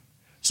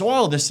 So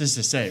all of this is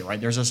to say,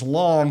 there's this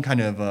long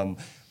kind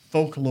of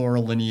folklore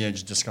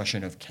lineage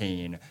discussion of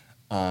Cain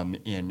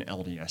in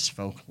LDS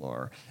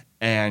folklore.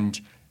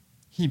 And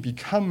Cain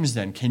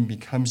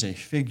becomes a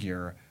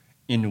figure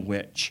in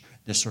which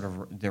this sort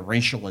of the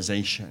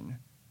racialization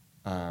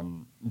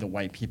the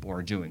white people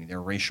are doing,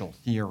 their racial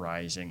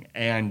theorizing,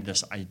 and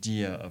this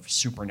idea of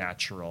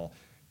supernatural,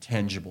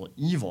 tangible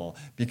evil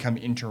become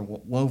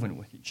interwoven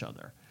with each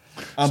other.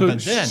 So but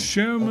then,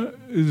 Shem,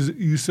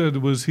 you said, he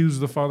was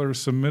the father of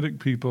Semitic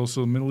people,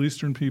 so Middle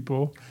Eastern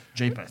people.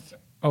 Japheth.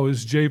 Oh,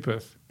 it's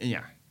Japheth.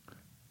 Yeah.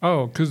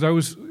 Oh, because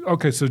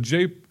so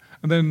Japheth,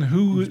 and then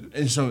who?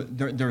 And so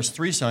there's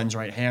 3 sons,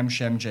 right? Ham,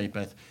 Shem,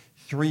 Japheth,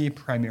 3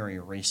 primary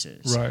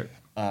races. Right.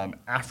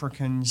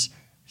 Africans,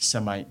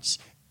 Semites,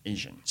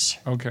 Asians.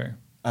 Okay.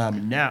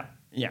 And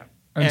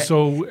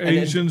so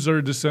Asians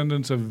are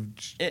descendants of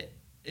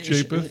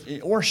Japheth?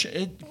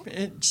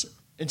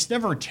 It's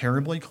never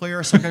terribly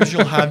clear. Sometimes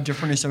you'll have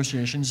different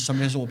associations.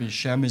 Sometimes it will be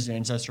Shem is the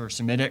ancestor of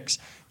Semitics,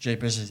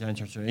 Japheth is the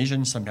ancestor of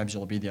Asians. Sometimes it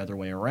will be the other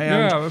way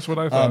around. Yeah, that's what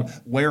I thought.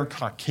 Where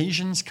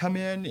Caucasians come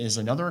in is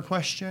another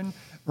question,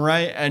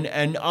 right?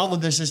 And all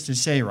of this is to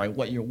say,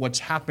 what's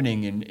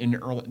happening in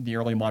the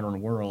early modern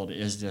world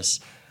is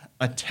this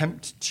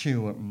attempt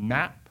to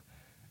map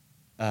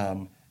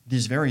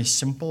these very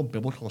simple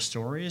biblical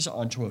stories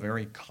onto a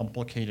very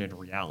complicated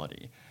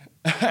reality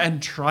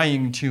and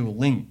trying to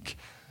link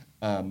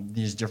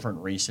these different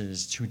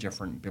races to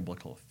different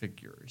biblical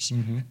figures.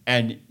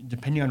 And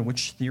depending on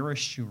which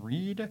theorist you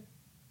read,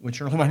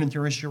 which early modern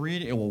theorist you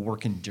read, it will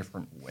work in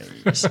different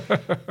ways.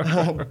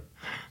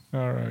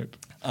 All right.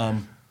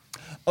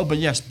 But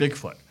yes,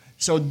 Bigfoot.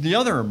 So the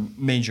other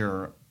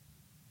major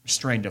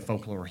strand of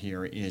folklore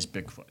here is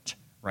Bigfoot,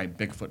 right?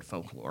 Bigfoot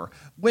folklore,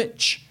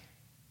 which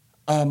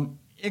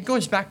it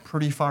goes back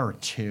pretty far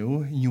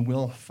too. You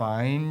will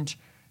find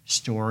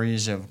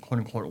stories of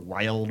quote-unquote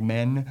wild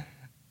men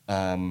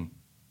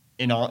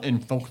in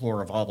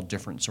folklore of all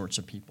different sorts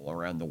of people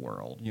around the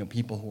world.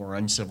 People who are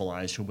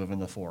uncivilized, who live in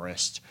the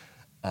forest,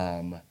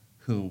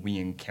 who we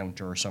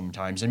encounter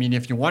sometimes. I mean,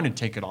 if you want to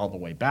take it all the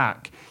way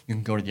back, you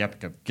can go to the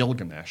Epic of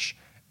Gilgamesh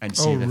and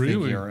see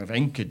figure of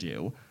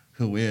Enkidu,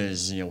 who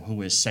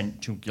is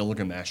sent to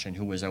Gilgamesh and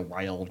who is a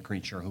wild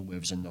creature who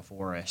lives in the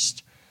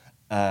forest.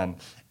 And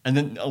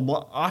then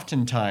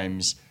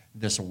oftentimes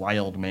this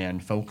wild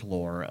man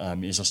folklore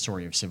is a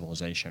story of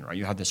civilization, right?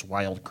 You have this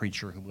wild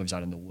creature who lives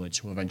out in the woods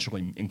who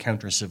eventually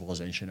encounters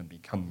civilization and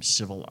becomes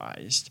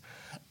civilized.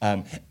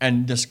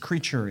 And this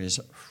creature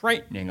is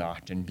frightening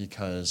often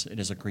because it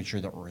is a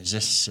creature that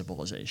resists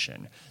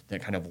civilization,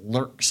 that kind of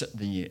lurks at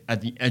the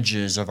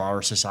edges of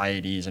our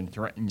societies and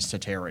threatens to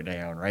tear it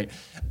down, right?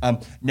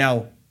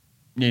 Now,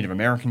 Native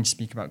Americans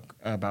speak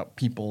about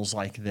peoples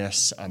like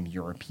this.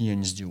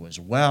 Europeans do as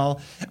well.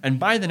 And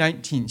by the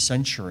 19th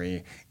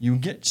century, you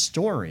get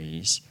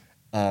stories.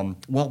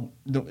 One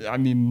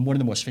of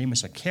the most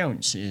famous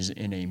accounts is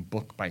in a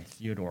book by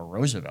Theodore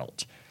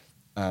Roosevelt,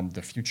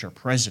 The Future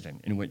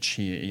President, in which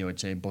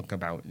it's a book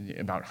about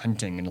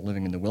hunting and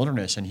living in the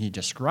wilderness, and he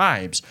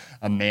describes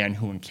a man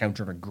who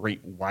encountered a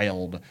great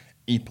wild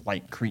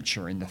ape-like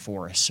creature in the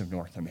forests of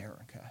North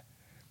America.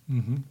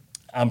 Mm-hmm.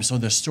 So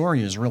the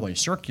story is really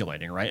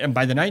circulating, right? And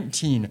by the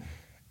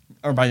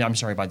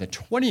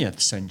 20th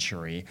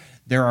century,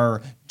 there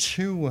are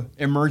two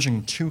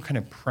kind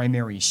of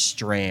primary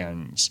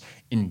strands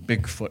in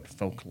Bigfoot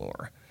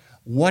folklore.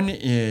 One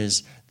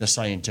is the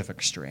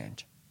scientific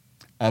strand.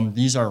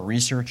 These are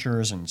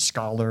researchers and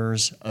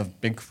scholars of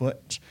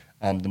Bigfoot.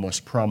 The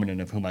most prominent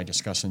of whom I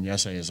discuss in the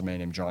essay is a man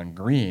named John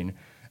Green.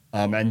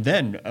 And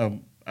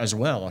then as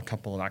well, a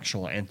couple of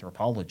actual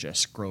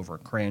anthropologists, Grover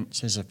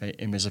Krantz is a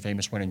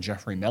famous one, and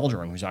Jeffrey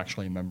Meldrum, who's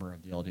actually a member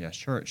of the LDS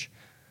Church,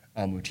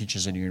 who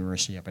teaches at a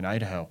university up in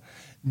Idaho.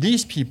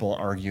 These people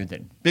argue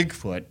that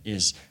Bigfoot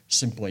is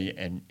simply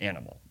an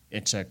animal.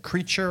 It's a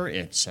creature,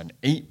 it's an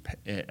ape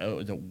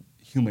that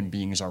human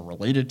beings are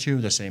related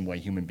to, the same way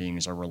human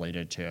beings are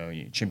related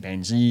to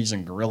chimpanzees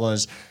and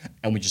gorillas,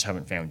 and we just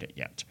haven't found it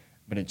yet.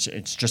 But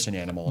it's just an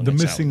animal. And the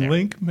missing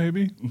link,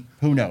 maybe?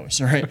 Who knows,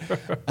 right?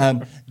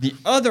 The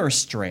other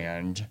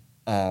strand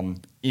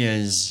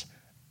is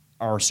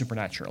our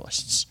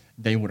supernaturalists.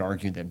 They would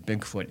argue that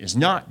Bigfoot is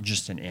not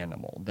just an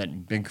animal,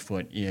 that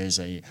Bigfoot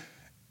is a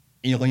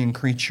alien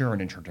creature,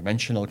 an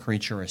interdimensional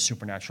creature, a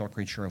supernatural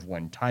creature of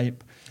one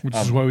type. Which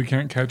is why we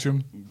can't catch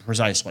him?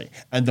 Precisely.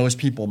 And those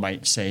people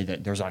might say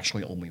that there's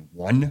actually only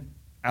one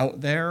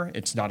out there.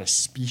 It's not a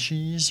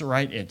species,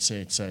 right? It's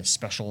a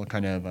special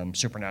kind of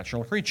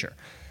supernatural creature.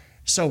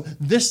 So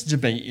this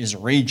debate is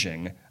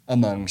raging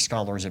among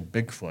scholars of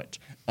Bigfoot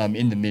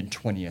in the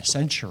mid-20th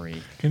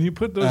century. Can you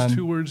put those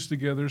two words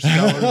together,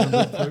 scholars of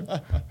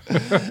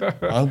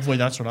Bigfoot? Hopefully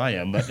that's what I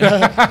am.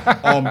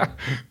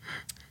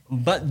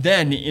 But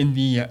then in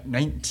the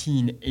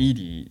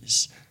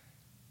 1980s,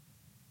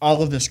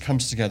 all of this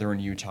comes together in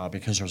Utah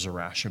because there's a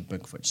rash of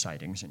Bigfoot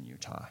sightings in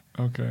Utah.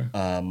 Okay.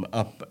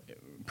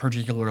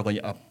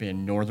 Particularly up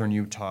in northern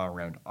Utah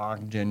around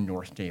Ogden,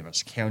 North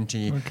Davis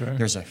County. Okay.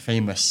 There's a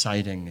famous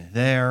sighting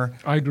there.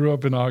 I grew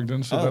up in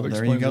Ogden, so that explains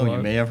there you go. A lot.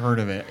 You may have heard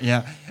of it.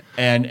 Yeah.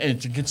 And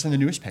it gets in the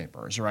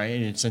newspapers, right?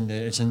 It's in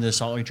the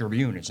Salt Lake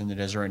Tribune. It's in the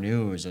Deseret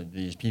News.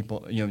 These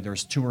people,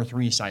 there's 2 or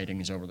 3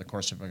 sightings over the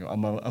course of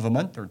a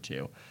month or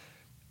two.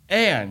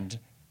 And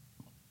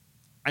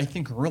I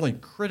think really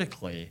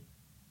critically,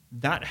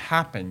 that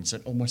happens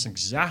at almost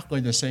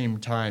exactly the same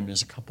time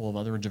as a couple of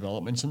other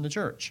developments in the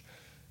church.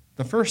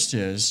 The first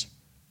is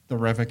the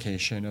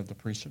revocation of the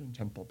priesthood and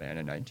temple ban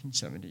in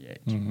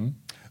 1978,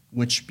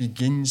 which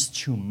begins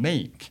to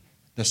make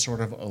the sort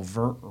of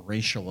overt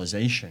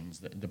racializations,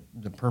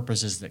 the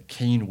purposes that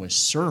Cain was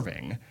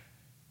serving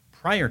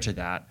prior to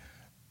that,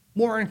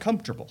 more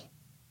uncomfortable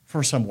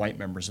for some white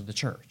members of the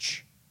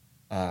church.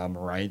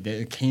 Right?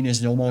 Cain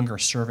is no longer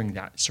serving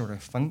that sort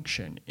of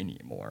function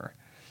anymore.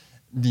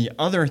 The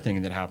other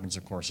thing that happens,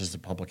 of course, is the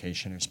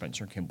publication of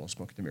Spencer Kimball's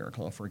book, The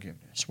Miracle of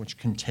Forgiveness, which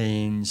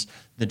contains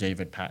the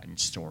David Patton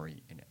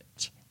story in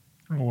it.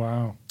 Oh,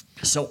 wow.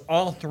 So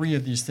all 3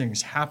 of these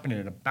things happen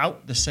at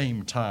about the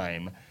same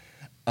time.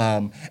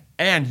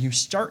 And you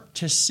start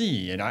to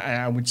see, and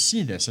I would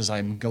see this as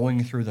I'm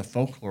going through the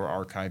folklore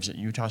archives at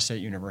Utah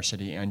State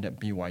University and at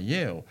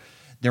BYU,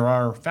 there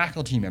are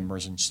faculty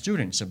members and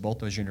students at both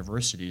those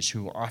universities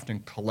who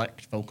often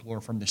collect folklore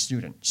from the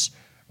students.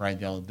 Right,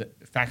 the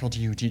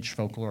faculty who teach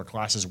folklore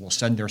classes will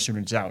send their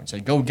students out and say,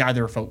 go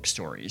gather folk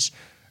stories,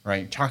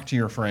 right? Talk to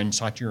your friends,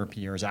 talk to your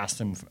peers, ask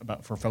them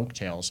for folk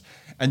tales,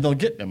 and they'll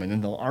get them and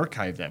then they'll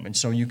archive them. And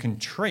so you can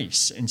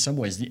trace, in some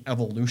ways, the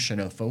evolution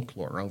of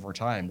folklore over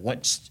time.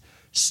 What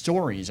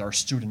stories are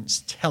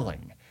students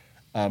telling?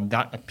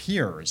 That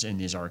appears in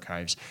these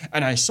archives.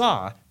 And I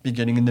saw,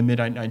 beginning in the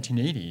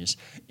mid-1980s,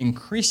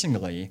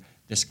 increasingly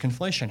this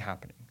conflation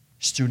happening.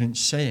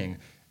 Students saying,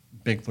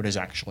 Bigfoot is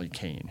actually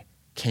Cain.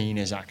 Cain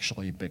is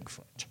actually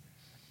Bigfoot,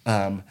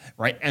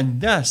 right? And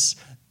thus,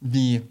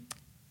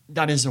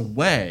 that is a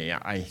way,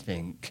 I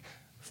think,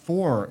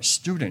 for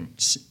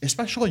students,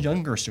 especially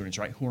younger students,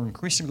 right, who are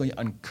increasingly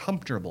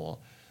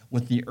uncomfortable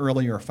with the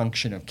earlier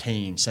function of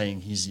Cain, saying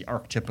he's the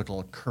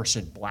archetypical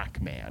cursed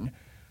black man.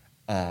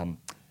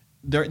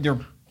 They're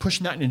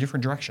pushing that in a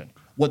different direction.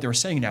 What they're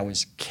saying now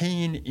is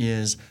Cain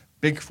is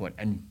Bigfoot,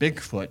 and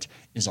Bigfoot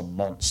is a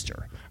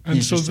monster.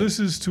 And so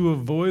this is to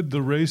avoid the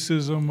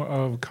racism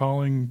of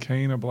calling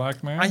Cain a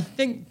black man? I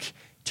think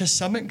to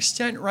some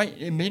extent, right,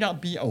 it may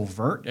not be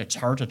overt. It's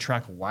hard to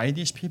track why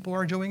these people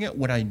are doing it.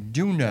 What I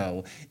do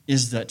know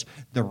is that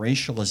the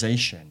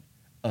racialization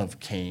of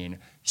Cain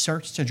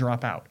starts to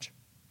drop out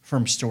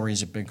from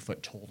stories of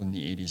Bigfoot told in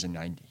the 80s and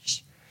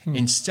 90s.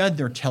 Instead,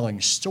 they're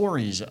telling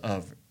stories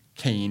of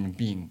Cain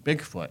being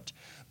Bigfoot,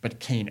 but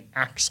Cain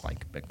acts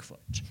like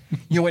Bigfoot.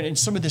 And in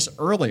some of this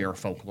earlier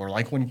folklore,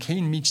 like when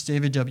Cain meets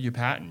David W.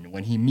 Patton,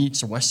 when he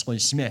meets Wesley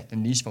Smith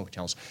in these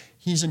folktales,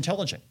 he's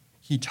intelligent.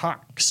 He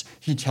talks.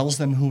 He tells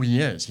them who he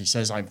is. He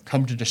says, I've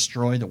come to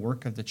destroy the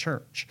work of the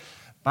church.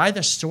 By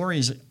the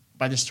stories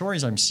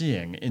I'm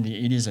seeing in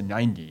the 80s and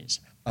 90s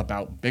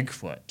about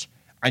Bigfoot,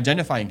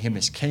 identifying him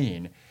as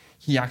Cain,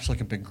 he acts like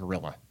a big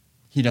gorilla.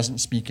 He doesn't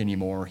speak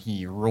anymore.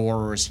 He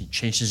roars. He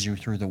chases you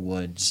through the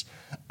woods.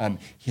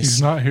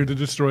 He's not here to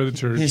destroy the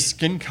church. His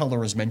skin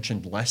color is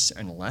mentioned less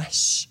and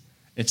less.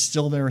 It's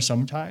still there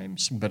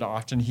sometimes, but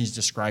often he's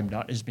described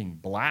not as being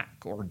black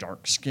or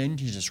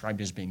dark-skinned. He's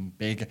described as being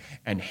big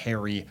and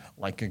hairy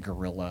like a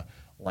gorilla,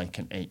 like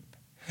an ape.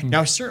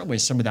 Now, certainly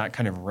some of that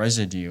kind of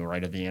residue,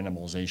 right, of the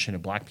animalization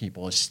of black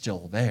people is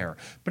still there,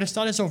 but it's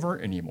not as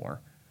overt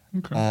anymore.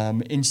 Okay.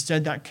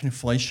 Instead, that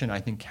conflation, I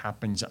think,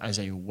 happens as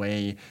a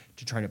way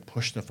to try to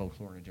push the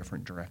folklore in a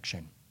different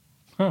direction.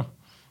 Huh.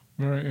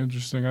 Very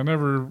interesting. I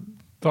never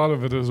thought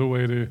of it as a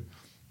way to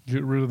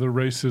get rid of the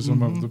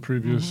racism of the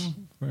previous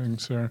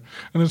things there.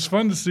 And it's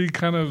fun to see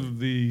kind of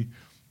the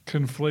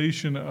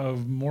conflation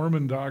of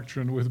Mormon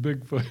doctrine with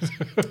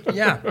Bigfoot.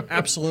 Yeah,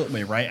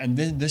 absolutely, right? And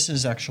this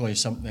is actually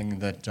something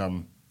that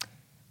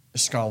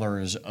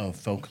scholars of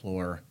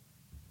folklore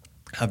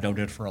have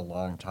noted for a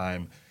long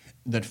time,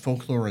 that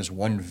folklore is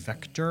one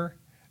vector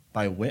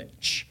by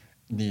which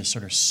these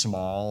sort of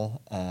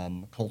small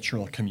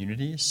cultural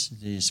communities,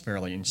 these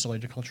fairly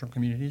insulated cultural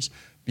communities,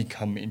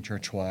 become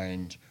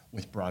intertwined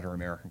with broader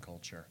American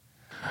culture.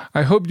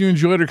 I hope you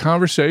enjoyed our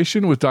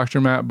conversation with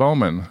Dr. Matt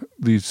Bowman,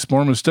 the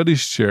Mormon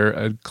Studies Chair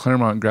at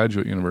Claremont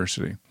Graduate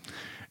University.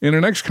 In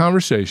our next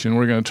conversation,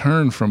 we're going to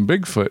turn from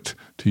Bigfoot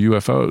to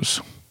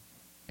UFOs.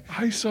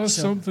 I saw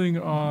something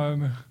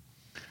on,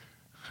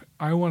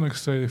 I want to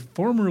say,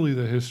 formerly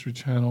the History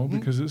Channel,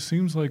 because it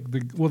seems like,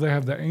 they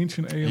have the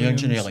Ancient Aliens. The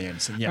Ancient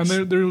Aliens, yes.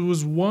 And there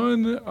was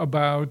one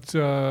about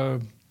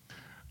an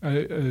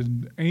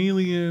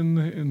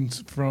alien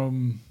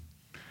from...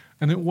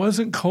 And it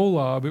wasn't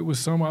Kolob, it was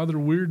some other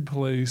weird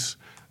place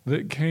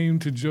that came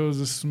to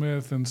Joseph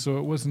Smith, and so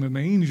it wasn't an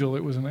angel,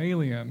 it was an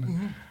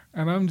alien.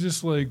 And I'm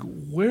just like,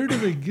 where do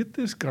they get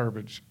this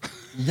garbage?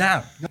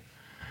 Yeah.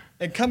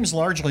 It comes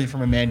largely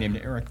from a man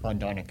named Eric von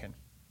Däniken,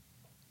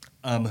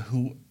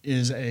 who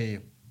is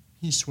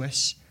he's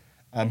Swiss,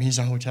 he's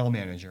a hotel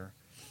manager.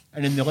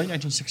 And in the late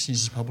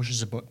 1960s, he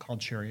publishes a book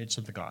called Chariots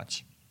of the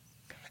Gods.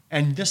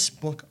 And this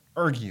book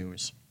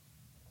argues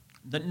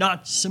that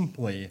not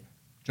simply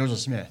Joseph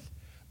Smith,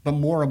 but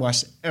more or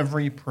less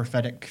every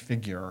prophetic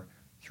figure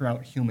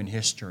throughout human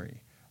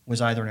history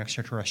was either an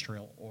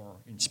extraterrestrial or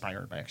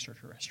inspired by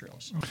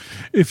extraterrestrials.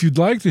 If you'd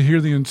like to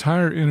hear the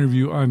entire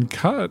interview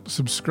uncut,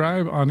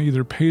 subscribe on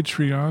either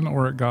Patreon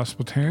or at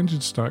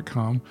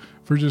gospeltangents.com.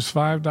 For just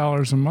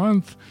 $5 a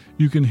month,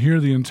 you can hear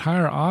the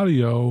entire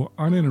audio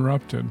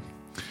uninterrupted.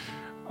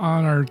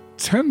 On our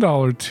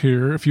 $10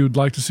 tier, if you would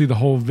like to see the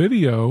whole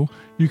video,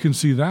 you can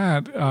see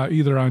that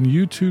either on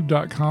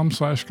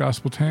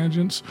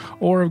youtube.com/gospeltangents,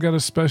 or I've got a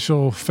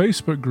special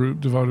Facebook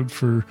group devoted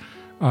for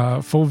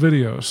full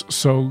videos.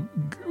 So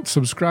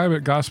subscribe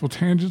at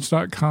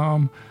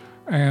gospeltangents.com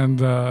and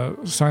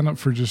sign up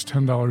for just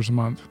 $10 a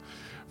month.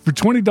 For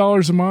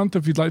 $20 a month,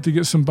 if you'd like to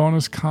get some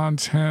bonus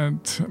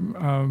content,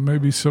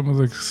 maybe some of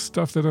the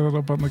stuff that ended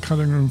up on the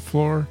cutting room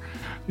floor,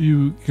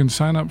 you can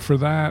sign up for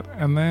that.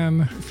 And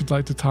then if you'd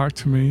like to talk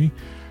to me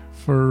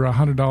for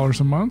 $100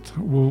 a month,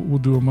 we'll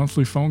do a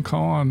monthly phone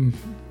call on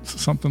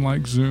something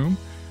like Zoom,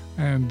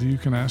 and you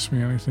can ask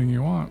me anything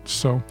you want.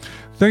 So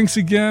thanks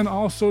again.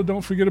 Also,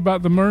 don't forget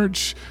about the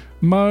merch,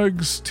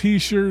 mugs,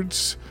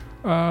 T-shirts,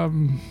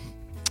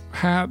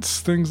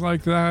 hats, things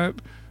like that.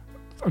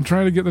 I'm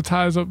trying to get the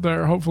ties up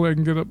there. Hopefully I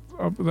can get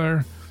up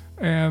there.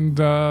 And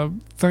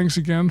thanks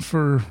again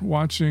for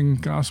watching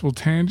Gospel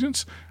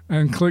Tangents,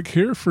 and click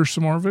here for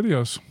some more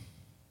videos.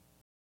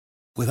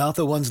 Without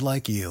the ones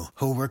like you,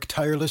 who work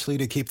tirelessly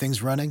to keep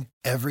things running,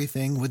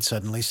 everything would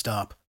suddenly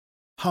stop.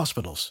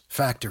 Hospitals,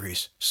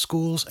 factories,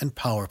 schools, and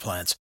power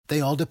plants, they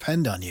all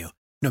depend on you.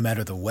 No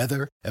matter the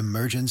weather,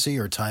 emergency,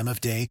 or time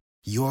of day,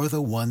 you're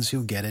the ones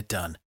who get it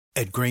done.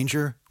 At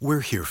Grainger,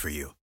 we're here for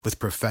you with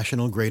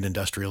professional-grade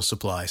industrial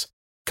supplies.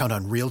 Count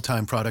on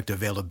real-time product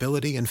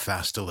availability and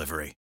fast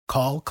delivery.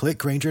 Call, click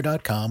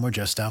Grainger.com, or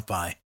just stop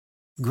by.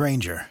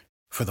 Grainger,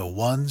 for the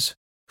ones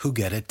who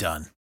get it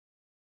done.